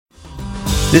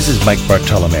This is Mike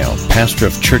Bartolomeo, pastor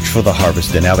of Church for the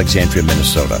Harvest in Alexandria,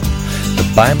 Minnesota.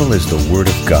 The Bible is the Word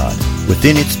of God.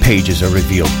 Within its pages are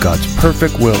revealed God's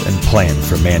perfect will and plan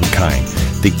for mankind,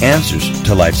 the answers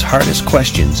to life's hardest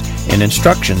questions, and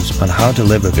instructions on how to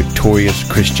live a victorious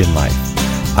Christian life.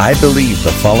 I believe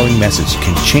the following message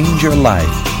can change your life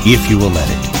if you will let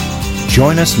it.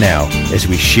 Join us now as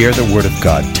we share the Word of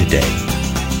God today.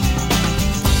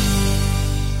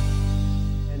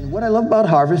 What I love about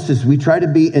Harvest is we try to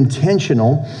be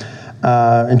intentional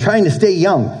and trying to stay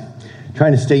young.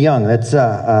 That's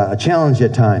a challenge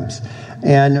at times.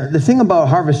 And the thing about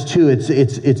Harvest too,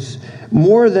 it's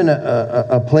more than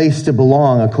a place to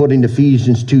belong, according to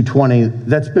Ephesians 2:20.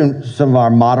 That's been some of our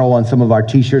motto on some of our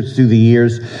T-shirts through the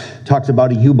years. Talks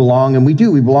about you belong, and we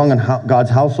do. We belong in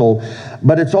God's household,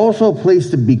 but it's also a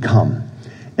place to become.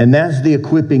 And that's the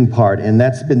equipping part, and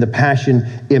that's been the passion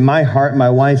in my heart, my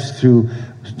wife's, through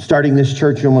starting this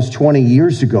church almost 20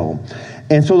 years ago.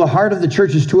 And so the heart of the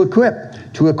church is to equip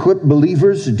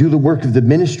believers to do the work of the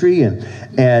ministry,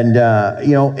 not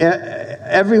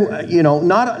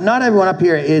everyone up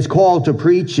here is called to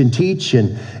preach and teach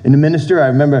and to minister. I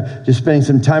remember just spending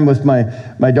some time with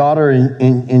my daughter,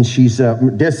 and she's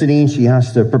Destiny, and she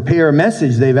has to prepare a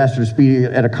message. They've asked her to speak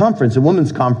at a conference, a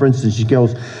women's conference, and she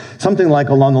goes something like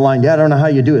along the line, "Dad, I don't know how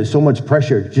you do it. It's so much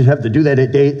pressure. You just have to do that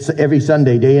every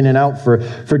Sunday, day in and out for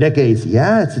decades."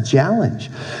 Yeah, it's a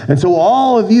challenge. And so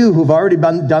all of you who've already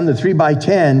done the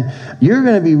 3x10, you're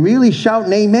going to be really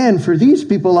shouting amen for these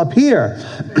people up here.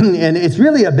 And it's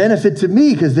really a benefit to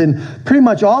me, because then pretty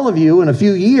much all of you in a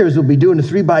few years will be doing a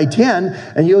 3x10,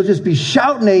 and you'll just be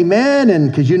shouting amen, and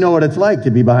because you know what it's like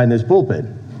to be behind this pulpit.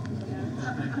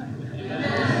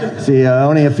 See,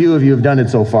 only a few of you have done it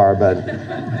so far, but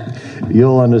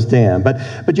you'll understand. But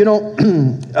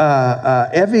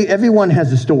everyone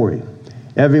has a story.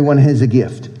 Everyone has a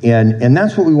gift. And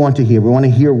that's what we want to hear. We want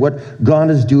to hear what God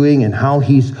is doing and how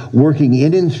he's working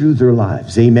in and through their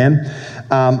lives. Amen.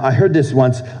 I heard this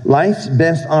once: life's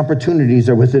best opportunities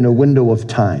are within a window of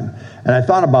time. And I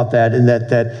thought about that, and that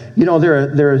there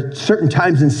are certain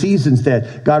times and seasons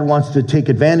that God wants to take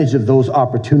advantage of those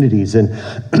opportunities. And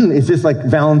it's just like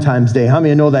Valentine's Day. How many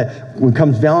of you know that when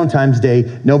comes Valentine's Day,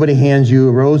 nobody hands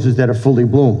you roses that are fully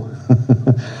blown?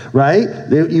 Right?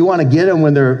 You want to get them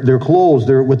when they're closed.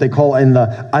 They're what they call in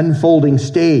the unfolding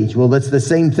stage. Well, that's the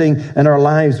same thing in our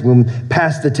lives. When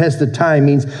past the test of time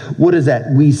means, what is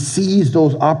that? We seize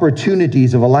those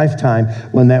opportunities of a lifetime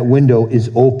when that window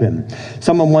is open.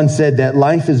 Someone once said that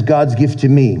life is God's gift to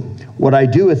me. What I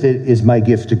do with it is my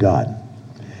gift to God.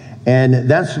 And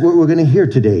that's what we're going to hear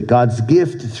today, God's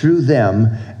gift through them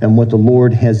and what the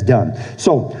Lord has done.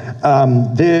 So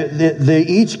they're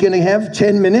each going to have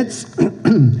 10 minutes,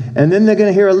 and then they're going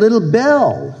to hear a little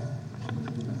bell.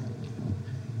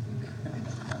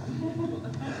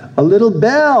 A little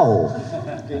bell.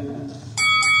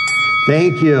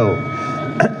 Thank you.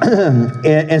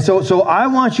 And so I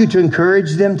want you to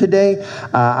encourage them today.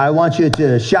 I want you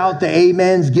to shout the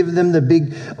amens, give them the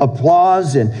big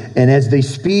applause, and as they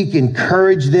speak,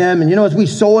 encourage them. And as we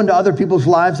sow into other people's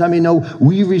lives,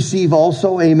 we receive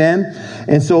also, amen.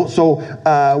 And so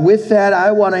with that,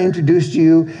 I want to introduce to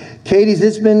you Katie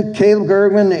Zitzman, Caleb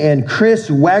Gergman, and Chris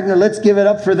Wagner. Let's give it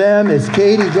up for them as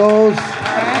Katie goes.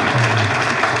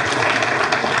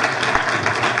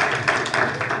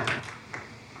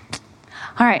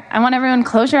 All right, I want everyone to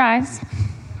close your eyes.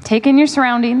 Take in your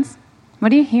surroundings.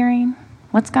 What are you hearing?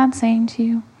 What's God saying to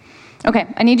you? Okay,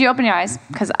 I need you to open your eyes,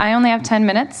 because I only have 10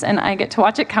 minutes, and I get to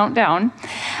watch it count down.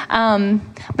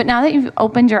 But now that you've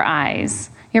opened your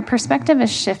eyes, your perspective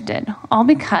has shifted, all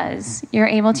because you're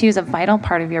able to use a vital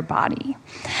part of your body.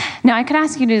 Now, I could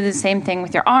ask you to do the same thing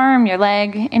with your arm, your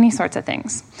leg, any sorts of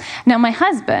things. Now, my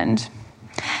husband,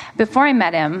 before I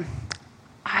met him,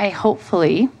 I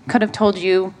hopefully could have told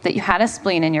you that you had a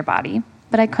spleen in your body,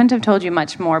 but I couldn't have told you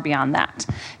much more beyond that.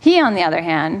 He, on the other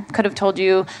hand, could have told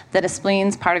you that a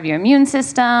spleen's part of your immune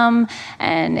system,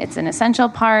 and it's an essential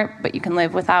part, but you can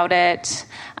live without it.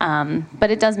 But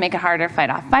it does make it harder to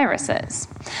fight off viruses.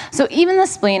 So even the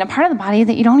spleen, a part of the body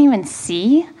that you don't even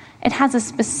see, it has a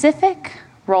specific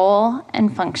role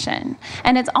and function.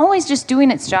 And it's always just doing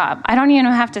its job. I don't even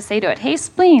have to say to it, "Hey,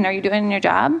 spleen, are you doing your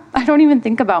job?" I don't even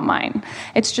think about mine.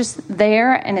 It's just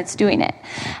there and it's doing it.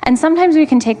 And sometimes we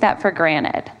can take that for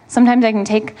granted. Sometimes I can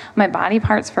take my body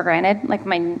parts for granted, like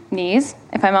my knees.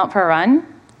 If I'm out for a run,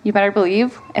 you better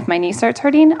believe if my knee starts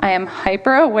hurting, I am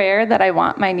hyper aware that I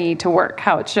want my knee to work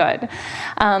how it should.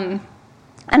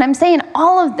 And I'm saying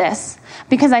all of this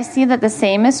because I see that the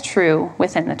same is true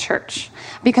within the church.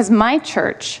 Because my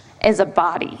church is a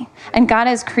body. And God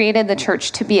has created the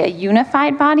church to be a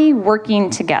unified body working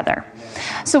together.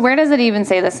 So where does it even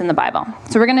say this in the Bible?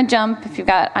 So we're going to jump, if you've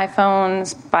got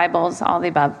iPhones, Bibles, all the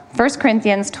above. 1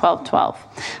 Corinthians 12:12.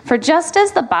 For just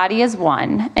as the body is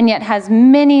one, and yet has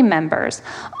many members,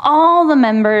 all the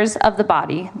members of the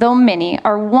body, though many,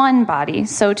 are one body,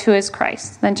 so too is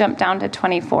Christ. Then jump down to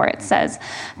 24. It says,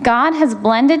 God has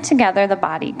blended together the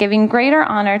body, giving greater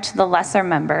honor to the lesser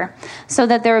member, so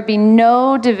that there would be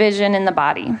no division in the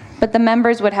body, but the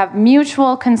members would have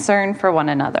mutual concern for one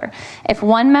another. If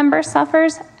one member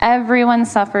suffers, everyone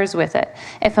suffers with it.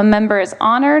 If a member is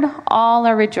honored, all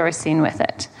are rejoicing with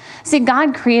it. See,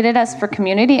 God created us for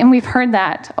community, and we've heard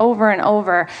that over and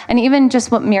over. And even just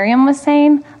what Miriam was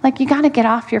saying, like, you got to get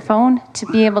off your phone to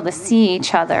be able to see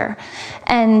each other.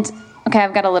 And okay,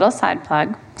 I've got a little side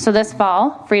plug. So this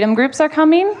fall, freedom groups are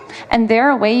coming, and they're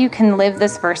a way you can live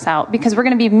this verse out, because we're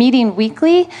going to be meeting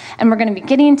weekly, and we're going to be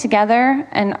getting together,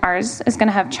 and ours is going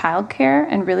to have childcare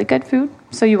and really good food,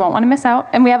 so you won't want to miss out.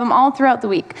 And we have them all throughout the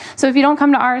week. So if you don't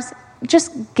come to ours,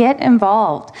 just get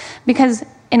involved, because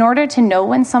in order to know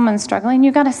when someone's struggling,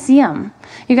 you got to see them.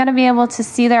 You got to be able to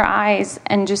see their eyes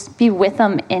and just be with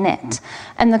them in it.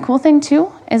 And the cool thing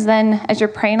too is then as you're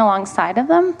praying alongside of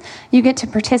them, you get to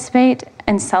participate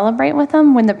and celebrate with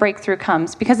them when the breakthrough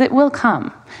comes, because it will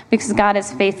come, because God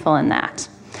is faithful in that.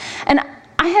 And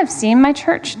I have seen my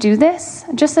church do this.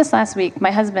 Just this last week,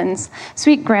 my husband's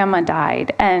sweet grandma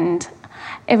died, and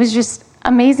it was just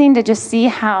amazing to just see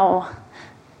how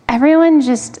everyone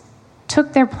just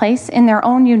took their place in their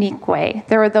own unique way.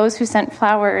 There were those who sent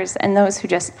flowers, and those who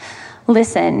just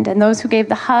listened, and those who gave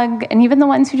the hug, and even the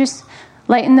ones who just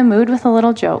lightened the mood with a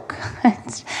little joke.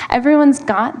 Everyone's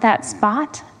got that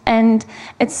spot, and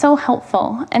it's so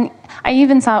helpful. And I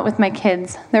even saw it with my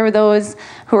kids. There were those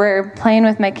who were playing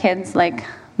with my kids, like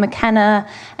McKenna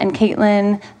and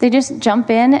Caitlin. They just jump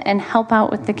in and help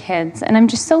out with the kids, and I'm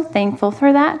just so thankful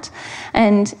for that.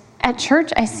 And at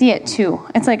church, I see it too.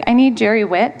 It's like I need Jerry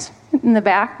Witt in the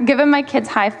back, giving my kids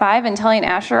high five and telling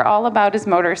Asher all about his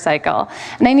motorcycle.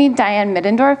 And I need Diane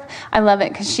Middendorf. I love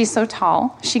it because she's so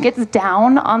tall. She gets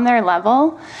down on their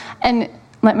level. And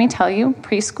let me tell you,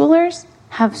 preschoolers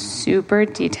have super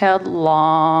detailed,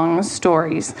 long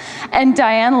stories. And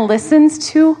Diane listens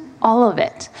to all of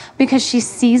it because she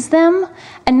sees them.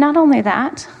 And not only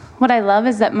that, what I love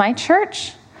is that my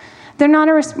church, we're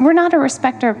not a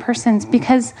respecter of persons,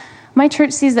 because my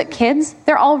church sees that kids,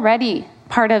 they're already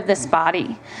part of this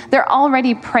body. They're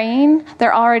already praying.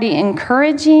 They're already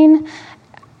encouraging.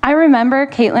 I remember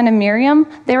Caitlin and Miriam,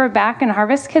 they were back in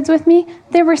Harvest Kids with me.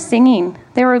 They were singing.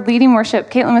 They were leading worship.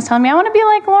 Caitlin was telling me, I want to be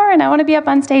like Lauren. I want to be up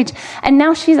on stage. And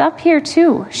now she's up here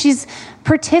too. She's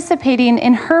participating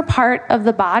in her part of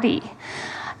the body.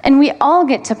 And we all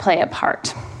get to play a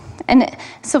part. And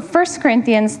so 1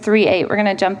 Corinthians 3:8, we're going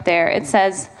to jump there. It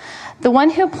says, the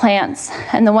one who plants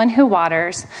and the one who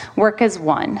waters work as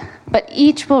one, but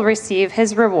each will receive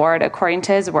his reward according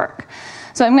to his work.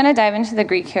 So I'm going to dive into the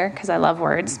Greek here because I love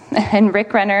words. And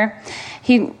Rick Renner,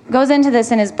 he goes into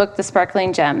this in his book, The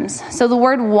Sparkling Gems. So the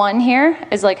word one here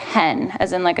is like hen,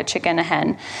 as in like a chicken, a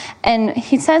hen. And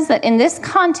he says that in this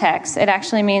context, it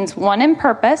actually means one in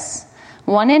purpose,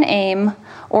 one in aim,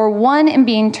 or one in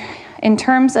being in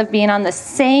terms of being on the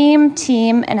same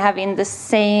team and having the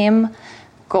same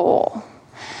goal.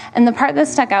 And the part that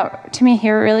stuck out to me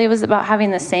here really was about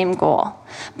having the same goal.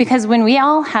 Because when we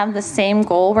all have the same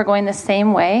goal, we're going the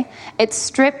same way, it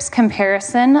strips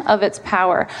comparison of its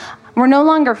power. We're no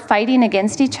longer fighting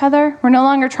against each other. We're no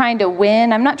longer trying to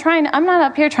win. I'm not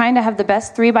up here trying to have the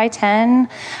best 3x10.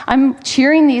 I'm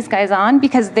cheering these guys on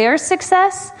because their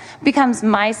success becomes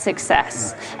my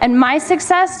success. And my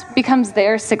success becomes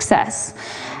their success.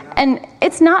 And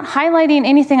it's not highlighting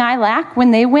anything I lack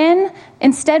when they win.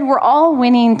 Instead, we're all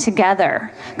winning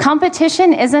together.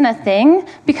 Competition isn't a thing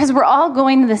because we're all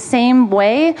going the same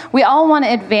way. We all want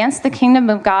to advance the kingdom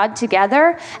of God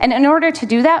together. And in order to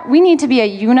do that, we need to be a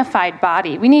unified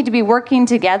body. We need to be working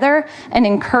together and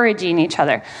encouraging each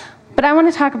other. But I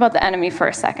want to talk about the enemy for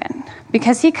a second,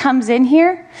 because he comes in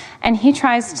here and he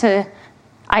tries to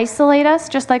isolate us,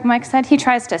 just like Mike said. He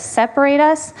tries to separate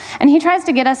us, and he tries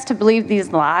to get us to believe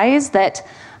these lies that,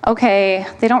 okay,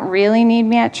 they don't really need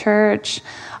me at church.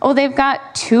 Oh, they've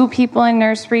got 2 people in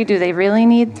nursery. Do they really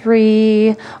need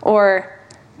 3? Or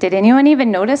did anyone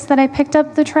even notice that I picked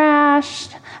up the trash?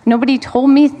 Nobody told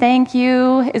me thank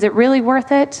you. Is it really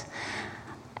worth it?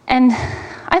 And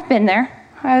I've been there.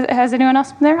 Has anyone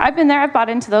else been there? I've been there. I've bought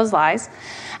into those lies.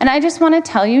 And I just want to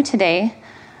tell you today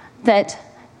that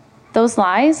those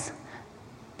lies,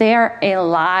 they are a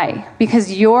lie,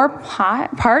 because your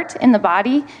part in the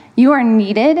body, you are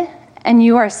needed and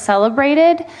you are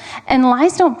celebrated, and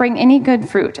lies don't bring any good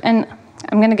fruit. And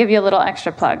I'm going to give you a little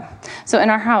extra plug. So in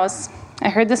our house, I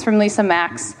heard this from Lisa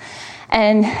Max,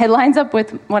 and it lines up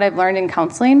with what I've learned in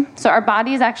counseling. So our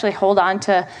bodies actually hold on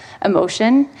to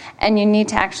emotion, and you need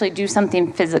to actually do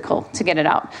something physical to get it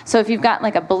out. So if you've got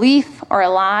like a belief or a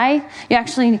lie,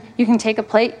 you can take a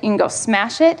plate, you can go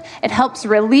smash it. It helps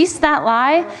release that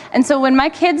lie. And so when my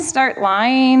kids start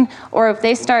lying, or if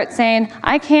they start saying,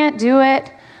 I can't do it,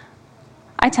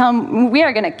 I tell them, we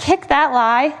are going to kick that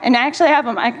lie, and I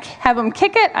have them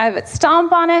kick it, I have it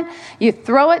stomp on it, you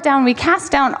throw it down, we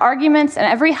cast down arguments and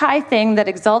every high thing that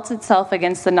exalts itself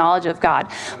against the knowledge of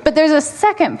God. But there's a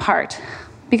second part,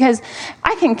 because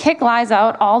I can kick lies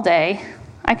out all day,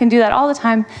 I can do that all the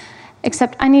time,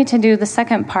 except I need to do the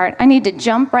second part. I need to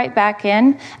jump right back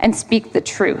in and speak the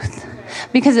truth.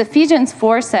 Because Ephesians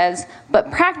 4 says, but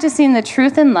practicing the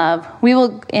truth in love, we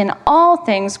will in all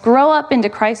things grow up into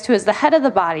Christ, who is the head of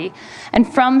the body,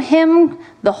 and from him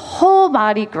the whole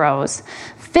body grows,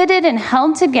 fitted and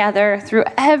held together through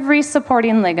every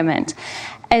supporting ligament.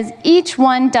 As each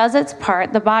one does its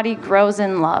part, the body grows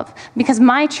in love. Because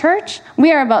my church,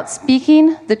 we are about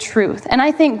speaking the truth. And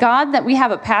I thank God that we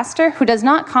have a pastor who does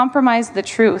not compromise the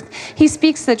truth. He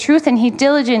speaks the truth, and he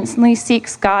diligently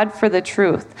seeks God for the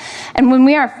truth. And when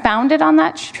we are founded on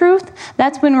that truth,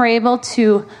 that's when we're able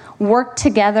to work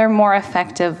together more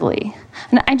effectively.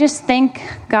 And I just thank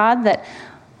God that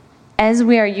as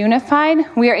we are unified,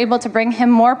 we are able to bring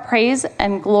him more praise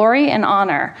and glory and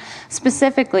honor.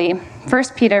 Specifically, 1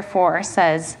 Peter 4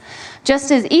 says,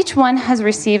 just as each one has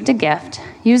received a gift,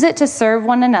 use it to serve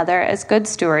one another as good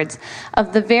stewards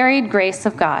of the varied grace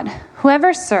of God.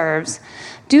 Whoever serves,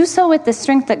 do so with the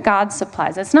strength that God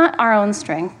supplies. It's not our own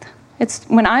strength. It's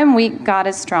when I'm weak, God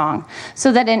is strong.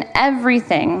 So that in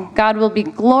everything, God will be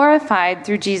glorified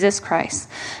through Jesus Christ.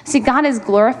 See, God is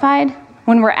glorified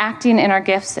when we're acting in our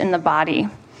gifts in the body.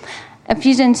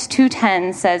 Ephesians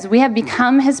 2:10 says, we have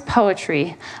become his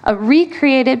poetry, a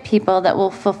recreated people that will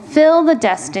fulfill the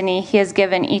destiny he has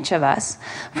given each of us.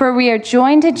 For we are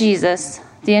joined to Jesus,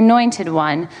 the anointed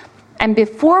one, and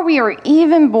before we were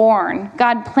even born,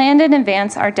 God planned in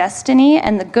advance our destiny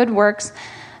and the good works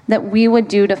that we would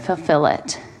do to fulfill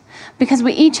it. Because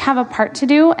we each have a part to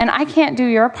do, and I can't do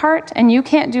your part, and you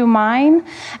can't do mine,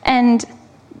 and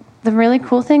the really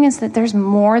cool thing is that there's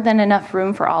more than enough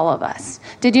room for all of us.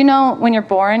 Did you know when you're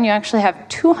born, you actually have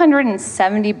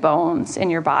 270 bones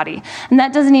in your body? And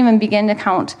that doesn't even begin to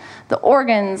count the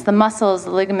organs, the muscles,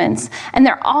 the ligaments. And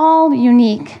they're all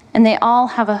unique, and they all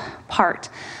have a part.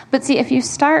 But see, if you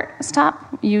stop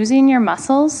using your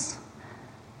muscles,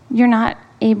 you're not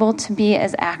able to be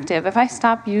as active. If I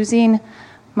stop using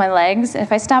my legs,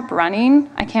 if I stop running,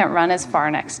 I can't run as far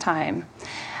next time.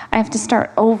 I have to start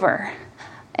over.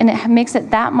 And it makes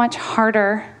it that much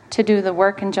harder to do the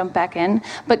work and jump back in.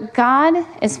 But God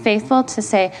is faithful to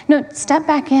say, no, step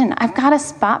back in. I've got a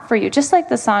spot for you. Just like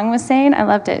the song was saying, I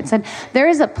loved it. It said, there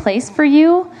is a place for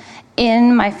you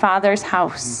in my Father's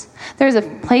house. There's a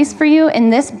place for you in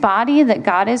this body that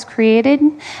God has created.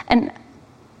 And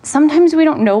sometimes we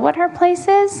don't know what our place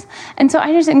is. And so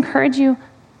I just encourage you,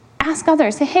 ask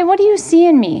others. Say, hey, what do you see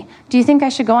in me? Do you think I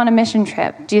should go on a mission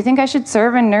trip? Do you think I should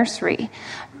serve in nursery?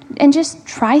 And just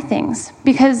try things,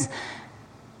 because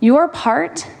your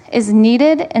part is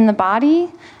needed in the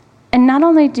body. And not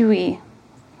only do we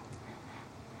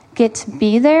get to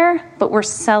be there, but we're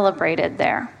celebrated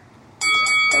there.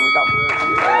 There we go.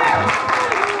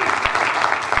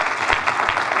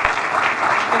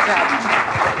 Good job.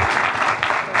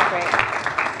 That's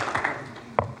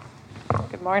great.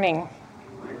 Good morning.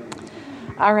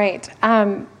 All right.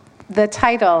 The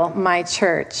title, My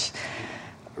Church.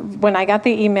 When I got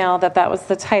the email that was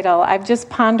the title, I've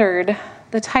just pondered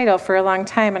the title for a long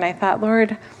time, and I thought,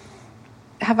 Lord,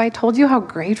 have I told you how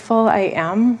grateful I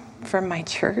am for my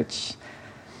church?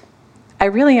 I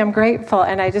really am grateful,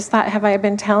 and I just thought, have I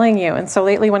been telling you? And so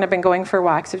lately when I've been going for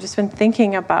walks, I've just been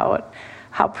thinking about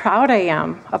how proud I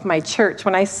am of my church.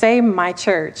 When I say my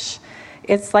church,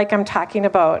 it's like I'm talking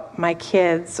about my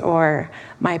kids or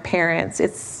my parents.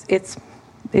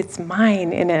 It's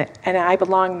mine in it, and I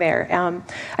belong there.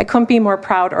 I couldn't be more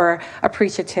proud or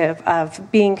appreciative of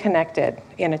being connected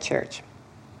in a church.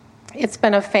 It's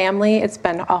been a family, it's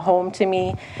been a home to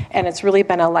me, and it's really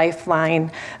been a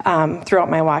lifeline throughout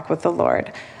my walk with the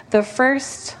Lord. The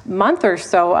first month or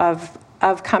so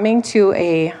of coming to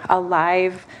a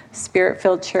live,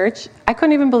 Spirit-filled church, I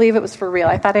couldn't even believe it was for real.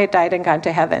 I thought I had died and gone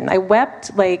to heaven. I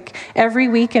wept like every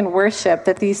week in worship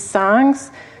that these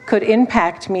songs could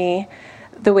impact me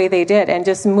the way they did and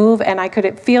just move, and I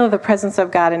could feel the presence of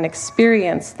God and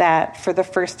experience that for the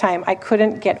first time. I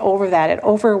couldn't get over that. It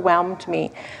overwhelmed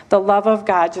me. The love of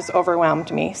God just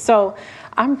overwhelmed me. So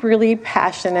I'm really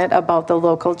passionate about the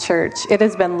local church. It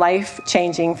has been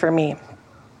life-changing for me.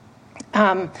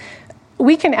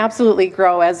 We can absolutely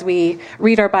grow as we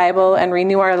read our Bible and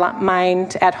renew our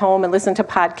mind at home and listen to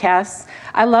podcasts.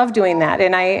 I love doing that,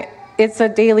 and it's a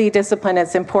daily discipline.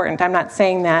 It's important. I'm not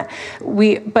saying that.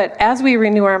 But as we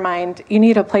renew our mind, you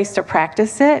need a place to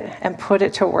practice it and put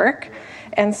it to work.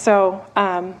 And so,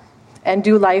 and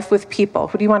do life with people.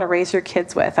 Who do you want to raise your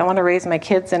kids with? I want to raise my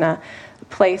kids in a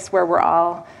place where we're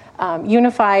all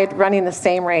unified, running the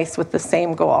same race with the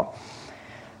same goal.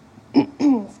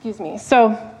 Excuse me.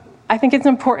 So I think it's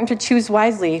important to choose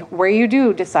wisely where you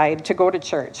do decide to go to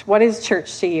church. What is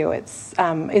church to you? Is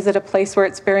it a place where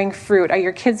it's bearing fruit? Are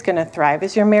your kids going to thrive?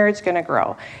 Is your marriage going to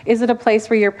grow? Is it a place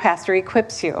where your pastor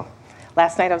equips you?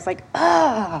 Last night I was like,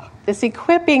 this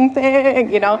equipping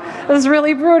thing, it was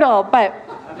really brutal. But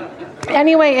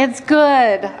anyway, it's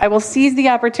good. I will seize the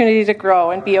opportunity to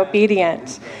grow and be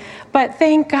obedient. But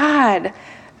thank God,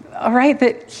 all right,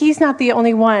 that he's not the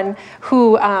only one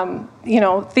who,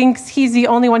 thinks he's the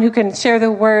only one who can share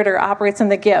the word or operates in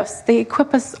the gifts. They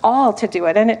equip us all to do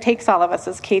it, and it takes all of us,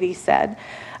 as Katie said.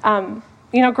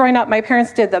 Growing up, my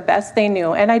parents did the best they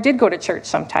knew, and I did go to church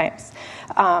sometimes.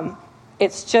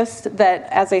 It's just that,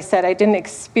 as I said, I didn't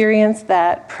experience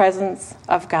that presence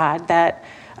of God, that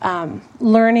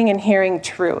learning and hearing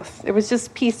truth. It was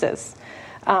just pieces.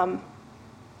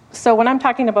 So when I'm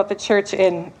talking about the church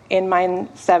in my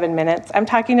 7 minutes, I'm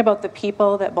talking about the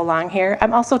people that belong here.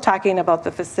 I'm also talking about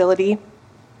the facility,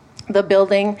 the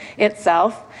building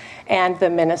itself, and the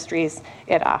ministries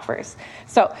it offers.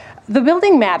 So the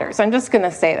building matters. I'm just going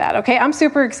to say that, okay? I'm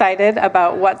super excited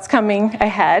about what's coming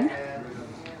ahead.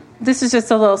 This is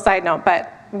just a little side note,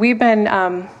 but we've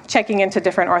been checking into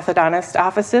different orthodontist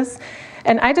offices,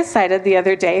 and I decided the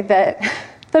other day that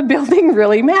the building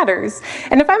really matters.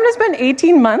 And if I'm going to spend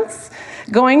 18 months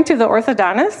going to the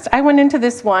orthodontist, I went into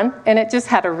this one, and it just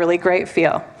had a really great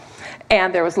feel.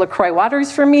 And there was LaCroix waters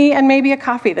for me and maybe a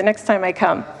coffee the next time I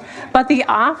come. But the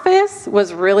office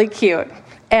was really cute,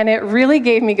 and it really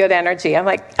gave me good energy. I'm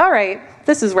like, all right,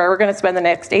 this is where we're going to spend the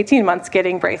next 18 months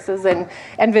getting braces and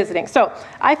visiting. So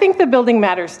I think the building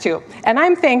matters too. And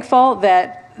I'm thankful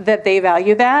that they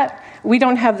value that. We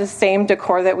don't have the same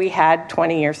decor that we had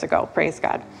 20 years ago. Praise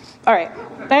God. All right.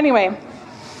 Anyway,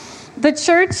 the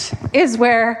church is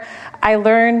where I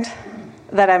learned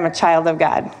that I'm a child of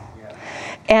God.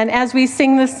 And as we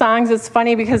sing the songs, it's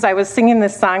funny because I was singing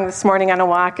this song this morning on a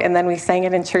walk, and then we sang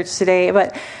it in church today.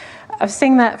 But I've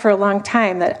sang that for a long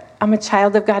time, that I'm a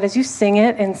child of God. As you sing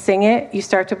it, you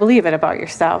start to believe it about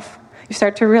yourself. You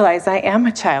start to realize I am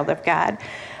a child of God,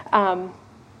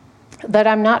 that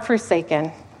I'm not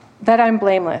forsaken, that I'm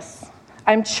blameless,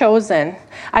 I'm chosen.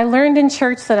 I learned in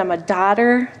church that I'm a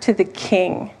daughter to the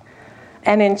King.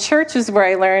 And in church is where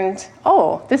I learned,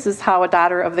 this is how a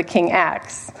daughter of the King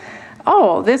acts.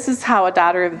 This is how a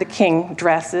daughter of the King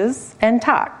dresses and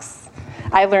talks.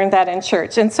 I learned that in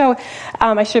church. And so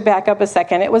I should back up a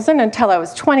second. It wasn't until I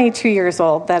was 22 years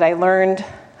old that I learned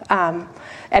and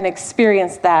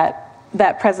experienced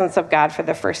that presence of God for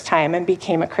the first time and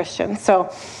became a Christian.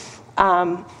 So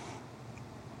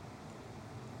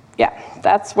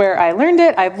that's where I learned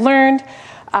it. I've learned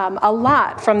a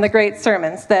lot from the great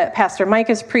sermons that Pastor Mike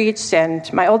has preached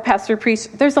and my old pastor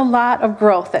preached. There's a lot of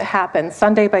growth that happens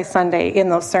Sunday by Sunday in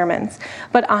those sermons.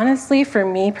 But honestly, for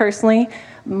me personally,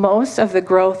 most of the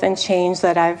growth and change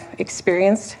that I've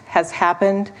experienced has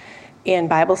happened in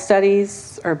Bible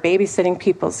studies or babysitting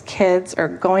people's kids or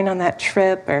going on that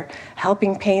trip or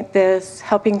helping paint this,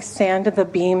 helping sand the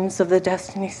beams of the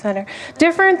Destiny Center.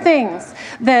 Different things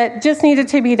that just needed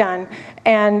to be done.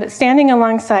 And standing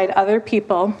alongside other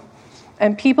people,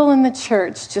 and people in the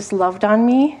church just loved on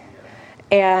me,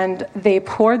 and they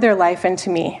poured their life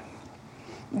into me.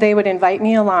 They would invite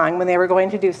me along when they were going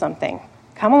to do something.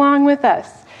 Come along with us.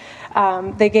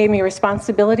 They gave me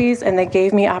responsibilities, and they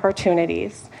gave me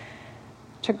opportunities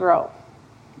to grow.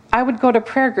 I would go to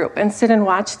prayer group and sit and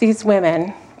watch these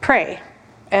women pray,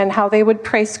 and how they would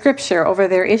pray scripture over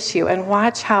their issue, and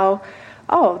watch how,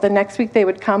 the next week they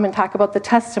would come and talk about the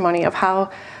testimony of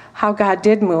how God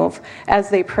did move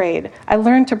as they prayed. I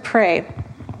learned to pray,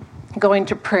 going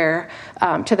to prayer,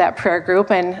 to that prayer group,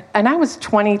 and I was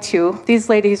 22. These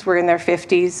ladies were in their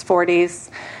 50s, 40s,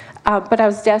 but I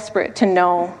was desperate to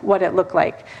know what it looked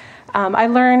like. I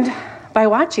learned by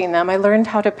watching them. I learned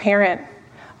how to parent.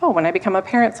 When I become a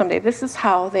parent someday, this is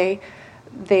how they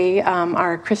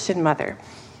are a Christian mother.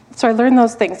 So I learned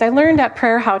those things. I learned at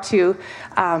prayer how to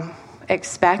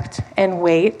expect and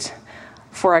wait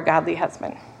for a godly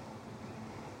husband.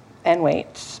 And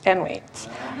wait.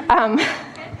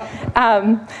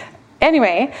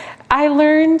 Anyway, I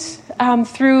learned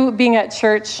through being at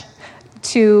church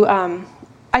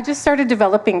I just started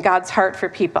developing God's heart for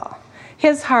people.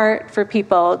 His heart for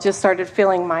people just started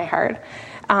filling my heart.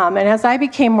 And as I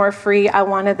became more free, I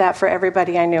wanted that for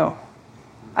everybody I knew.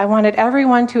 I wanted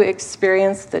everyone to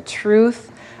experience the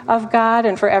truth of God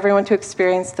and for everyone to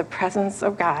experience the presence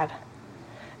of God.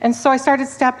 And so I started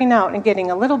stepping out and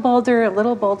getting a little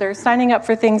bolder, signing up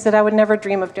for things that I would never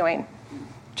dream of doing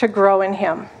to grow in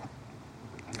Him.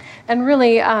 And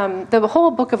really, the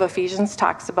whole book of Ephesians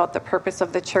talks about the purpose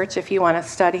of the church, if you want to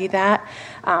study that.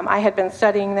 I had been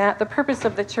studying that. The purpose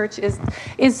of the church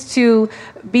is to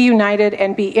be united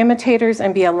and be imitators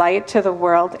and be a light to the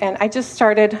world. And I just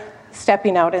started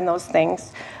stepping out in those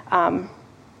things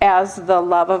as the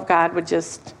love of God would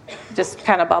just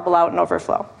kind of bubble out and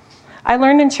overflow. I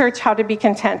learned in church how to be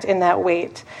content in that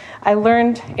wait. I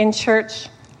learned in church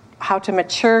how to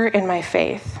mature in my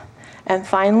faith. And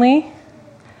finally,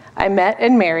 I met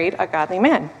and married a godly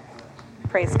man.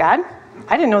 Praise God.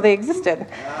 I didn't know they existed.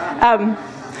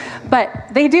 But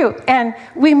they do. And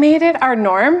we made it our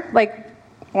norm. Like,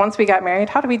 once we got married,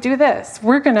 how do we do this?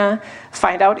 We're going to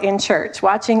find out in church,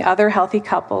 watching other healthy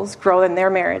couples grow in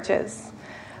their marriages.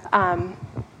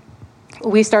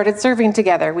 We started serving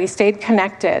together. We stayed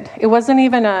connected. It wasn't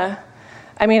even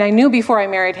I knew before I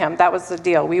married him, that was the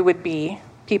deal. We would be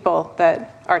people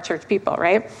that are church people,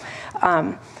 right?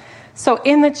 So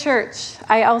in the church,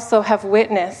 I also have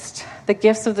witnessed the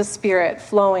gifts of the Spirit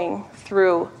flowing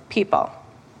through people.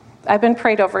 I've been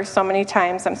prayed over so many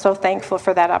times. I'm so thankful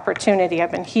for that opportunity.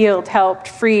 I've been healed, helped,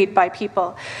 freed by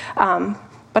people.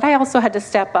 But I also had to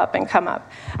step up and come up.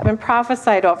 I've been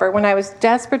prophesied over when I was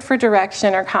desperate for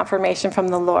direction or confirmation from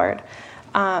the Lord.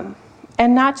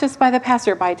 And not just by the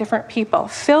pastor, by different people,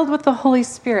 filled with the Holy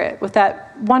Spirit, with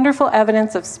that wonderful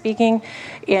evidence of speaking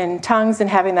in tongues and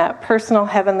having that personal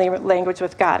heavenly language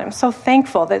with God. I'm so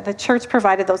thankful that the church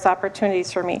provided those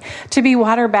opportunities for me to be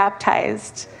water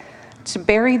baptized, to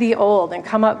bury the old and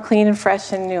come up clean and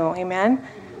fresh and new. Amen?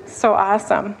 So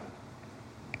awesome.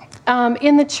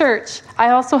 In the church,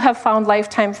 I also have found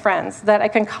lifetime friends that I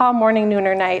can call morning, noon,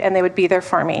 or night, and they would be there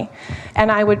for me,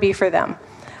 and I would be for them.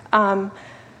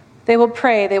 They will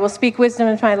pray. They will speak wisdom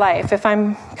into my life. If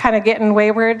I'm kind of getting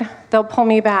wayward, they'll pull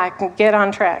me back and get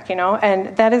on track,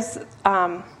 and that is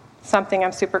something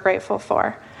I'm super grateful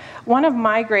for. One of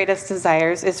my greatest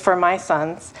desires is for my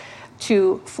sons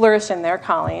to flourish in their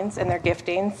callings and their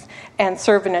giftings and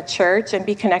serve in a church and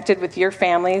be connected with your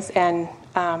families and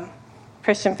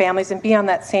Christian families and be on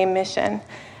that same mission.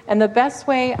 And the best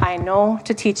way I know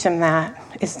to teach them that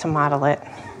is to model it.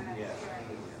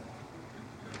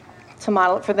 To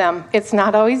model it for them. It's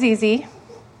not always easy.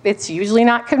 It's usually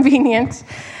not convenient.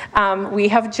 We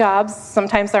have jobs.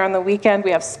 Sometimes they're on the weekend. We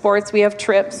have sports. We have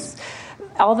trips.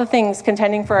 All the things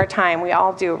contending for our time. We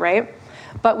all do, right?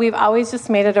 But we've always just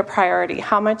made it a priority.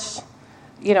 How much,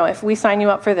 if we sign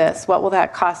you up for this, what will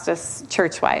that cost us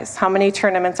church-wise? How many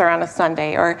tournaments are on a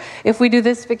Sunday? Or if we do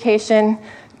this vacation,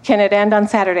 can it end on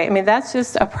Saturday? That's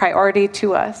just a priority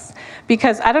to us.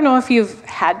 Because I don't know if you've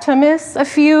had to miss a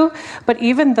few, but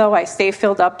even though I stay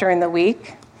filled up during the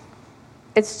week,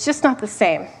 it's just not the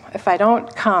same if I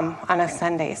don't come on a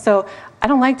Sunday. So I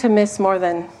don't like to miss more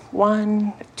than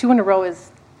 1, 2 in a row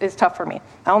is tough for me.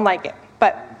 I don't like it.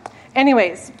 But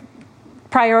anyways,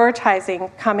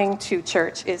 prioritizing coming to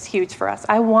church is huge for us.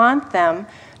 I want them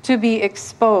to be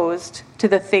exposed to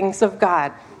the things of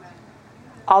God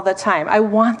all the time. I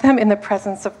want them in the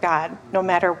presence of God no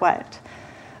matter what.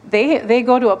 They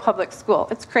go to a public school.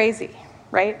 It's crazy,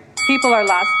 right? People are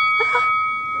lost.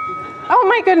 Oh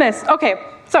my goodness. Okay,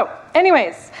 so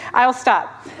anyways, I'll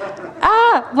stop.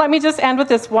 Let me just end with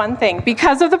this one thing.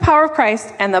 Because of the power of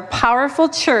Christ and the powerful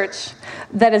church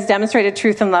that has demonstrated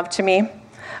truth and love to me,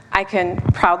 I can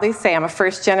proudly say I'm a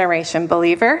first-generation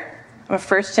believer. I'm a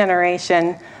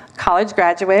first-generation college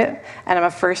graduate, and I'm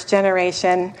a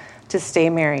first-generation to stay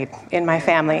married in my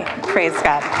family. Praise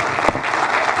God.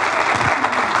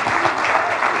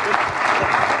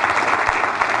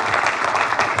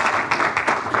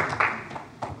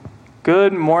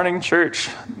 Good morning, church.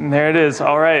 And there it is.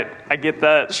 All right. I get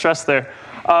that stress there.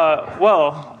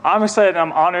 Well, I'm excited and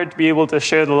I'm honored to be able to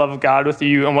share the love of God with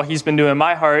you and what he's been doing in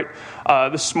my heart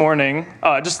this morning.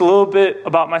 Just a little bit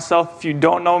about myself. If you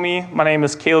don't know me, my name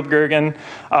is Caleb Gergen.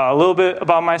 A little bit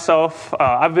about myself.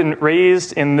 I've been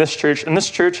raised in this church, and this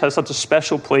church has such a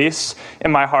special place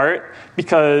in my heart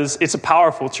because it's a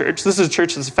powerful church. This is a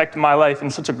church that's affected my life in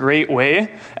such a great way,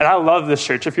 and I love this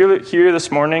church. If you're here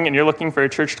this morning and you're looking for a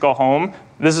church to call home,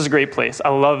 this is a great place. I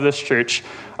love this church.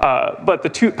 But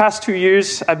the past 2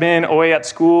 years, I've been away at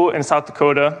school in South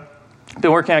Dakota.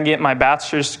 Been working on getting my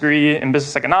bachelor's degree in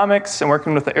business economics and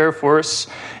working with the Air Force.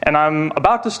 And I'm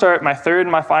about to start my third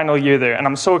and my final year there. And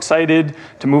I'm so excited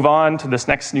to move on to this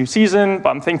next new season, but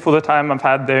I'm thankful for the time I've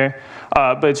had there.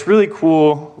 But it's really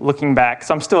cool looking back,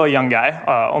 because I'm still a young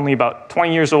guy, only about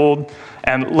 20 years old.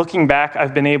 And looking back,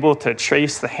 I've been able to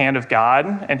trace the hand of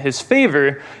God and his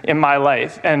favor in my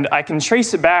life. And I can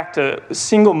trace it back to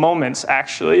single moments,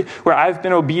 actually, where I've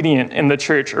been obedient in the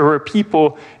church, or where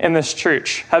people in this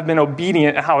church have been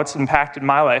obedient and how it's impacted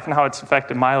my life and how it's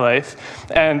affected my life.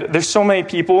 And there's so many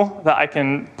people that I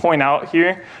can point out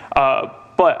here,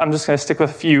 but I'm just going to stick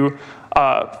with a few.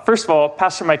 First of all,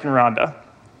 Pastor Mike and Rhonda.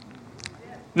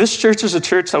 This church is a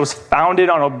church that was founded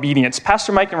on obedience.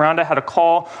 Pastor Mike and Rhonda had a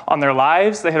call on their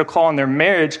lives, they had a call on their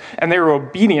marriage, and they were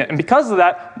obedient. And because of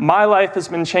that, my life has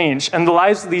been changed, and the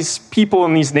lives of these people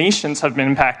in these nations have been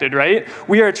impacted, right?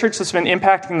 We are a church that's been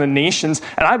impacting the nations,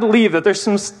 and I believe that there's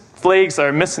some flags that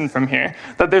are missing from here,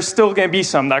 that there's still going to be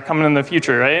some that are coming in the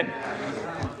future, right?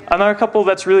 Another couple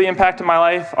that's really impacted my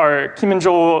life are Kim and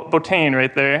Joel Botane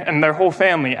right there, and their whole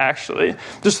family, actually.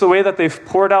 Just the way that they've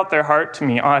poured out their heart to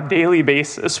me on a daily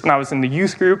basis when I was in the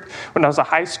youth group, when I was a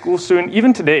high school student.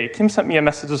 Even today, Kim sent me a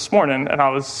message this morning, and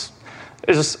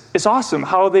it's awesome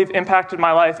how they've impacted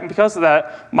my life. And because of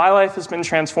that, my life has been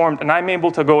transformed, and I'm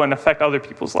able to go and affect other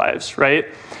people's lives, right?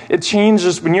 It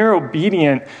changes when you're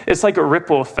obedient. It's like a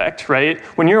ripple effect, right?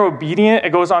 When you're obedient, it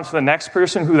goes on to the next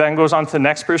person, who then goes on to the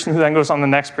next person, who then goes on to the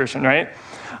next person, right?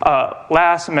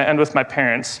 Last, I'm going to end with my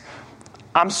parents.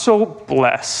 I'm so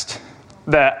blessed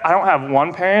that I don't have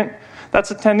one parent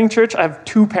that's attending church. I have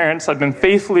two parents that have been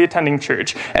faithfully attending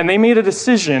church. And they made a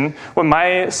decision when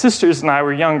my sisters and I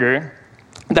were younger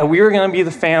that we were going to be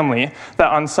the family that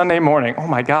on Sunday morning, oh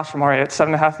my gosh, I'm already at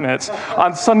 7.5 minutes.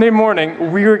 On Sunday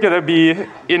morning, we were going to be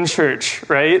in church,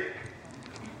 right?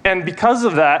 And because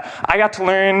of that, I got to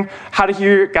learn how to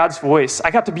hear God's voice.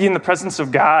 I got to be in the presence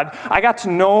of God. I got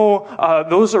to know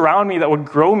those around me that would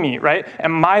grow me, right?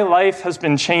 And my life has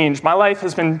been changed. My life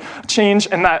has been changed,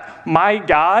 and that my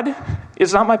God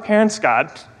is not my parents'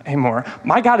 God anymore.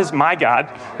 My God is my God,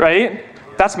 right?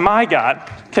 That's my God,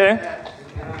 okay?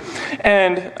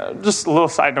 And just a little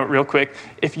side note real quick.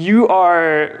 If you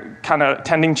are kind of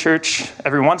attending church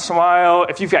every once in a while,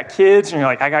 if you've got kids and you're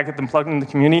like, I got to get them plugged into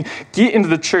the community, get into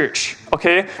the church,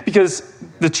 okay? Because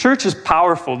the church is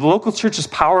powerful. The local church is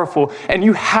powerful, and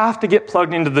you have to get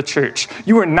plugged into the church.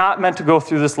 You are not meant to go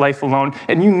through this life alone,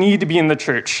 and you need to be in the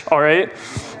church, all right?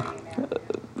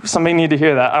 Somebody need to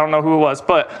hear that. I don't know who it was,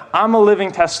 but I'm a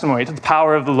living testimony to the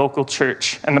power of the local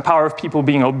church and the power of people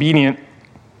being obedient.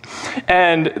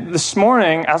 And this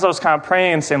morning, as I was kind of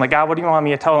praying and saying, like, God, what do you want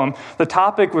me to tell them? The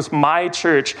topic was my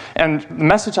church. And the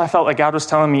message I felt like God was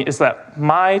telling me is that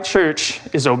my church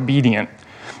is obedient.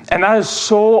 And that is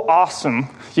so awesome,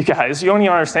 you guys. You don't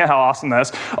even understand how awesome that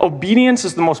is. Obedience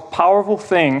is the most powerful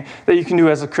thing that you can do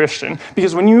as a Christian.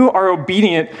 Because when you are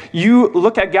obedient, you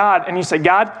look at God and you say,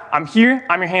 God, I'm here.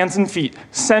 I'm your hands and feet.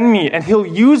 Send me. And he'll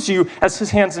use you as his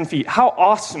hands and feet. How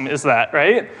awesome is that,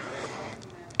 right?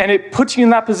 And it puts you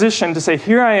in that position to say,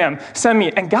 here I am, send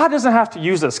me. And God doesn't have to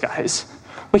use us, guys,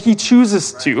 but he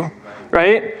chooses to,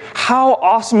 right? How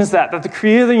awesome is that the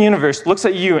creator of the universe looks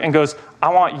at you and goes, I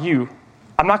want you.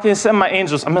 I'm not going to send my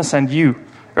angels, I'm going to send you,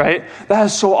 right? That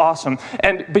is so awesome.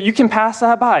 But you can pass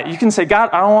that by. You can say, God,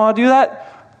 I don't want to do that.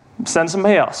 Send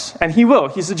somebody else. And he will.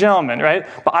 He's a gentleman, right?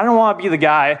 But I don't want to be the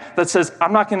guy that says,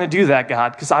 I'm not going to do that,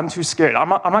 God, because I'm too scared. I'm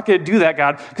not going to do that,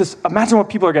 God, because imagine what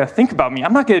people are going to think about me.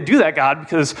 I'm not going to do that, God,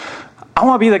 because I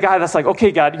want to be the guy that's like,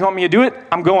 okay, God, you want me to do it?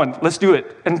 I'm going. Let's do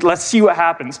it. And let's see what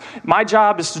happens. My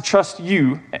job is to trust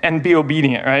you and be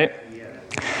obedient, right?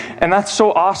 And that's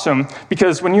so awesome,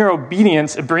 because when you're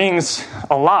obedient, it brings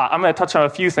a lot. I'm going to touch on a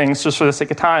few things just for the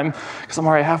sake of time, because I'm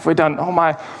already halfway done. Oh,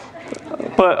 my.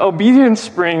 But obedience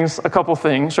brings a couple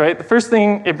things, right? The first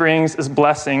thing it brings is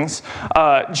blessings.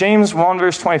 James 1,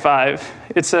 verse 25,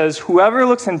 it says, whoever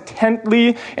looks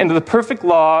intently into the perfect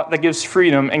law that gives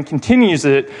freedom and continues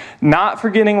it, not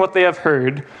forgetting what they have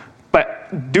heard,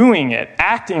 but doing it,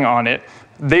 acting on it,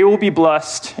 they will be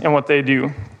blessed in what they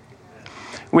do.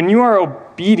 When you are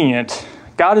obedient,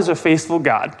 God is a faithful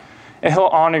God. and he'll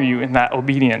honor you in that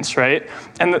obedience, right?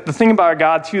 And the thing about our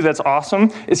God, too, that's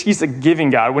awesome is he's a giving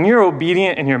God. When you're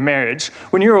obedient in your marriage,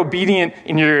 when you're obedient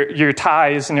in your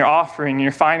tithes and your offering,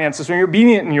 your finances, when you're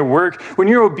obedient in your work, when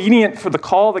you're obedient for the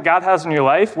call that God has in your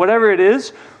life, whatever it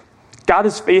is, God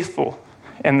is faithful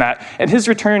in that. And his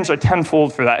returns are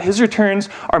tenfold for that. His returns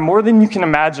are more than you can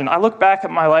imagine. I look back at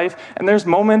my life, and there's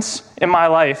moments in my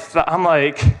life that I'm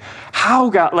like, how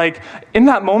God, like, in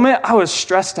that moment, I was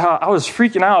stressed out. I was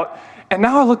freaking out. And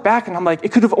now I look back, and I'm like,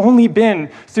 it could have only been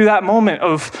through that moment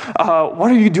of, what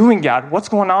are you doing, God? What's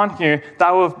going on here?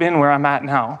 That would have been where I'm at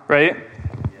now, right?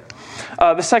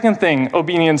 The second thing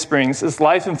obedience brings is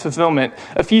life and fulfillment.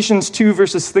 Ephesians 2,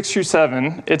 verses 6 through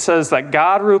 7, it says that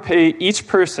God will repay each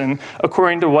person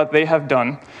according to what they have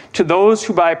done. To those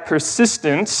who by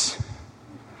persistence,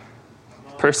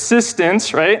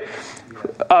 right,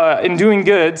 in doing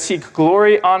good, seek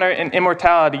glory, honor, and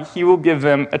immortality, he will give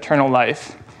them eternal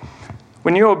life.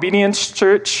 When you're obedient,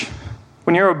 church,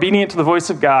 when you're obedient to the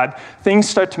voice of God, things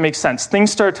start to make sense.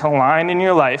 Things start to align in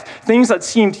your life. Things that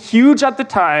seemed huge at the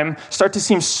time start to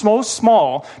seem so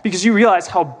small because you realize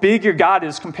how big your God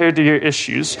is compared to your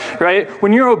issues, right?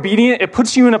 When you're obedient, it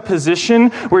puts you in a position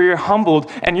where you're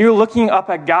humbled and you're looking up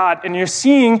at God and you're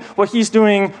seeing what he's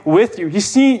doing with you.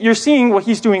 You're seeing what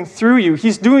he's doing through you.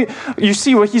 You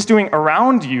see what he's doing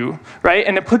around you, right?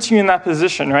 And it puts you in that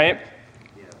position, right?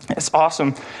 It's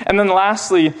awesome. And then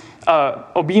lastly,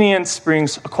 obedience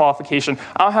brings a qualification.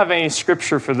 I don't have any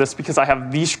scripture for this because I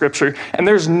have the scripture, and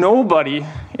there's nobody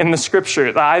in the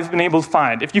scripture that I've been able to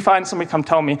find. If you find somebody, come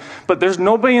tell me. But there's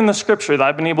nobody in the scripture that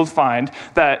I've been able to find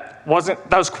that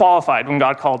was qualified when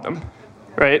God called them.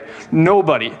 Right?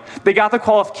 Nobody. They got the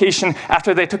qualification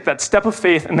after they took that step of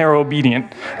faith and they were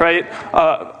obedient. Right?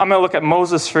 I'm going to look at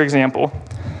Moses, for example.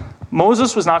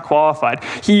 Moses was not qualified.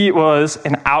 He was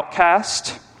an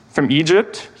outcast from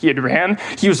Egypt. He had ran.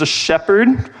 He was a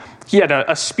shepherd. He had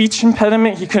a speech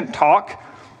impediment. He couldn't talk,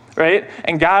 right?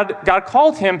 And God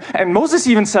called him, and Moses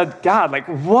even said, God, like,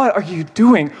 what are you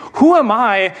doing? Who am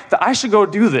I that I should go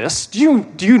do this? Do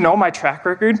you know my track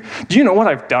record? Do you know what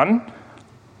I've done?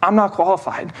 I'm not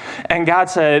qualified. And God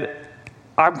said,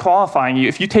 I'm qualifying you.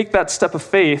 If you take that step of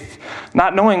faith,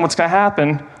 not knowing what's going to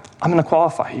happen, I'm going to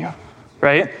qualify you,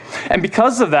 right? And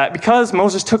because of that, because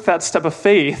Moses took that step of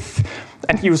faith,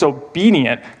 and he was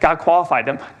obedient, God qualified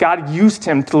him. God used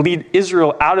him to lead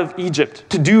Israel out of Egypt,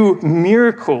 to do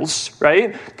miracles,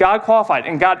 right? God qualified,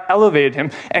 and God elevated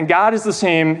him. And God is the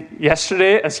same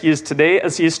yesterday as he is today,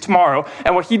 as he is tomorrow.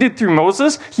 And what he did through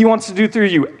Moses, he wants to do through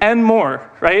you, and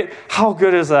more, right? How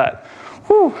good is that?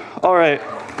 Whew. All right.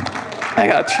 I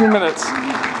got 2 minutes.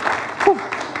 Whew.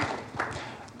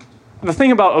 The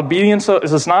thing about obedience, though,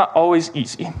 is it's not always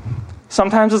easy.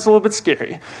 Sometimes it's a little bit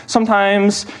scary.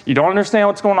 Sometimes you don't understand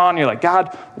what's going on. You're like,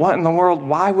 God, what in the world?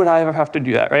 Why would I ever have to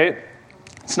do that, right?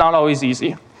 It's not always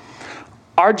easy.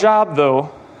 Our job, though,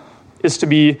 is to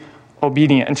be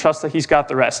obedient and trust that he's got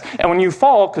the rest. And when you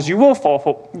fall, because you will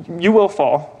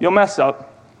fall, you'll mess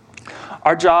up.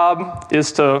 Our job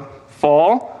is to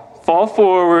fall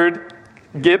forward,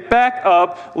 get back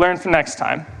up, learn for next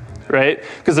time. Right?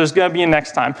 Because there's going to be a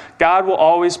next time. God will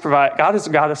always provide. God is a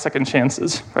God of second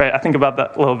chances, right? I think about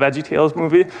that little VeggieTales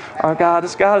movie. Our God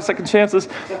is God of second chances.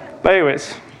 But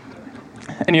anyways,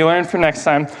 and you learn for next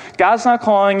time. God's not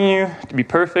calling you to be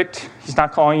perfect. He's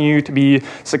not calling you to be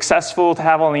successful, to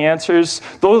have all the answers.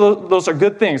 Those are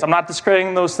good things. I'm not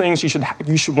discrediting those things. You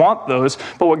should want those.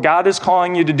 But what God is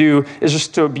calling you to do is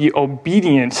just to be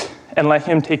obedient and let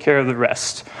him take care of the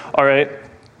rest. All right?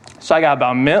 So I got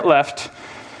about a minute left.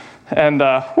 And,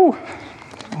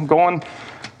 I'm going,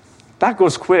 that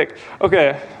goes quick.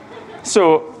 Okay,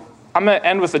 so I'm going to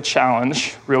end with a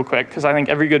challenge real quick, because I think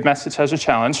every good message has a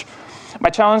challenge. My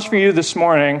challenge for you this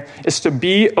morning is to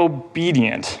be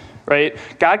obedient, right?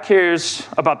 God cares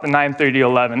about the 9:30 to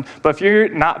 11, but if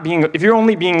you're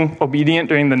only being obedient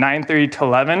during the 9:30 to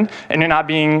 11, and you're not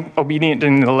being obedient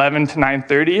during the 11 to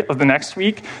 9:30 of the next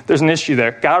week, there's an issue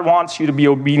there. God wants you to be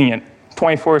obedient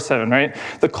 24/7, right?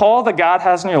 The call that God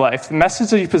has in your life, the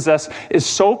message that you possess is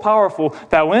so powerful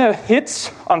that when it hits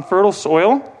on fertile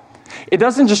soil, it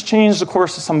doesn't just change the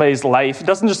course of somebody's life. It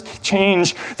doesn't just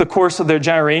change the course of their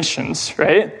generations,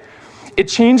 right? It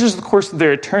changes the course of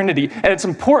their eternity. And it's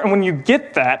important when you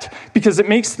get that because it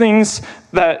makes things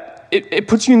that, it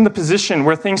puts you in the position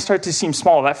where things start to seem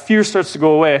small. That fear starts to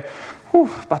go away. Whew,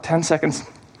 about 10 seconds.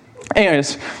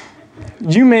 Anyways,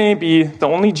 you may be the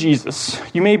only Jesus.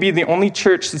 You may be the only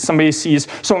church that somebody sees.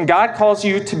 So when God calls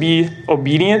you to be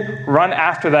obedient, run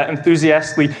after that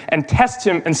enthusiastically and test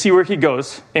him and see where he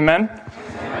goes. Amen?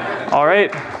 Amen. All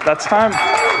right, that's time.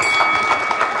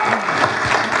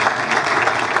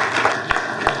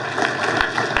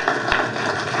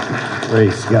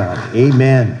 Praise God.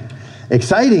 Amen.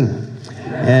 Exciting.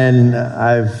 And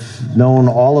I've known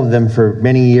all of them for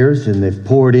many years, and they've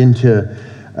poured into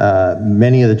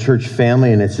many of the church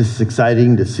family, and it's just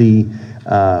exciting to see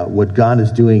what God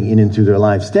is doing in and through their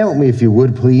lives. Stand with me if you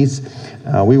would, please.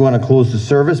 We want to close the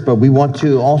service, but we want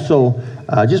to also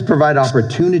just provide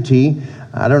opportunity.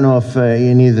 I don't know if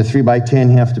any of the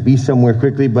 3x10 have to be somewhere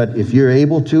quickly, but if you're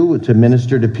able to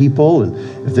minister to people, and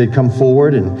if they'd come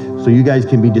forward, and so you guys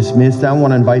can be dismissed, I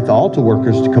want to invite the altar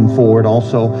workers to come forward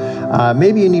also.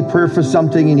 Maybe you need prayer for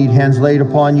something, you need hands laid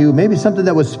upon you, maybe something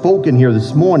that was spoken here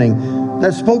this morning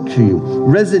that spoke to you,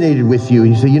 resonated with you,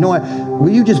 and you say, you know what,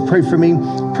 will you just pray for me?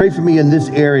 Pray for me in this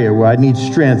area where I need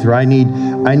strength, or I need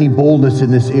boldness in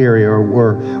this area,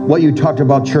 or what you talked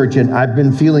about church, and I've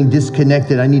been feeling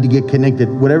disconnected, I need to get connected,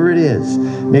 whatever it is.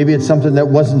 Maybe it's something that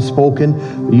wasn't spoken,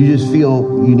 but you just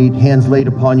feel you need hands laid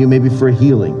upon you, maybe for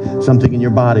healing, something in your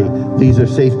body. These are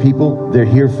safe people, they're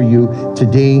here for you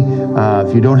today.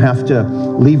 If you don't have to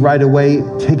leave right away,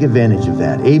 take advantage of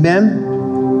that. Amen?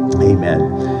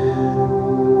 Amen.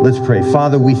 Let's pray.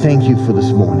 Father, we thank you for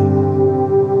this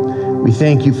morning. We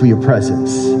thank you for your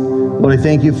presence. Lord, I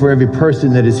thank you for every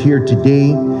person that is here today.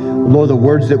 Lord, the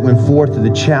words that went forth and the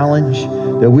challenge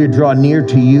that we draw near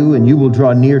to you and you will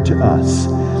draw near to us.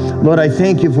 Lord, I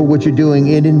thank you for what you're doing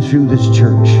in and through this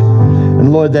church.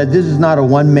 And Lord, that this is not a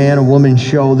one-man or woman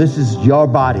show. This is your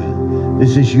body.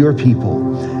 This is your people.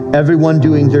 Everyone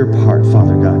doing their part,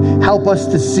 Father God. Help us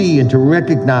to see and to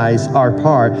recognize our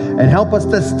part, and help us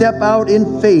to step out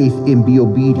in faith and be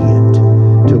obedient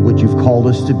to what you've called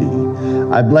us to be.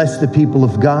 I bless the people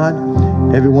of God,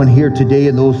 everyone here today,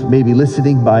 and those maybe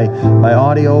listening by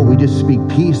audio. We just speak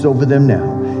peace over them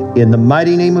now. In the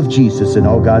mighty name of Jesus, and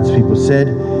all God's people said,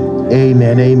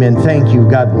 amen, amen. Thank you.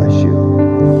 God bless you.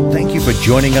 Thank you for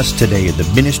joining us today in the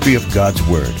ministry of God's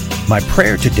Word. My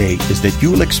prayer today is that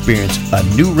you will experience a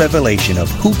new revelation of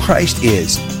who Christ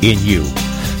is in you.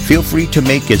 Feel free to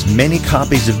make as many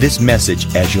copies of this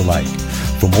message as you like.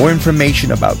 For more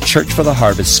information about Church for the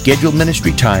Harvest scheduled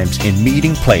ministry times and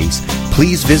meeting place,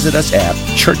 please visit us at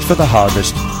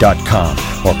churchfortheharvest.com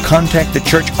or contact the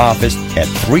church office at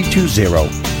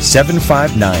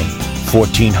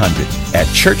 320-759-1400. At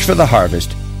Church for the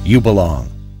Harvest, you belong.